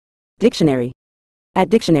Dictionary. At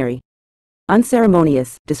dictionary.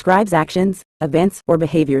 Unceremonious describes actions, events, or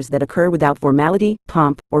behaviors that occur without formality,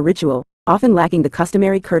 pomp, or ritual, often lacking the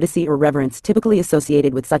customary courtesy or reverence typically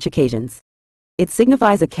associated with such occasions. It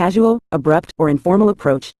signifies a casual, abrupt, or informal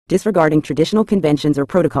approach, disregarding traditional conventions or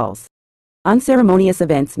protocols. Unceremonious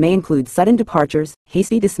events may include sudden departures,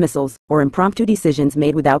 hasty dismissals, or impromptu decisions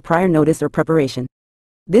made without prior notice or preparation.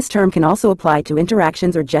 This term can also apply to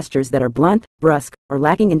interactions or gestures that are blunt, brusque, or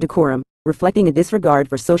lacking in decorum, reflecting a disregard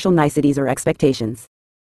for social niceties or expectations.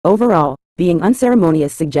 Overall, being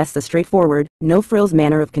unceremonious suggests a straightforward, no-frills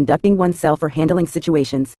manner of conducting oneself or handling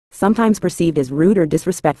situations, sometimes perceived as rude or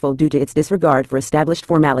disrespectful due to its disregard for established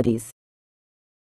formalities.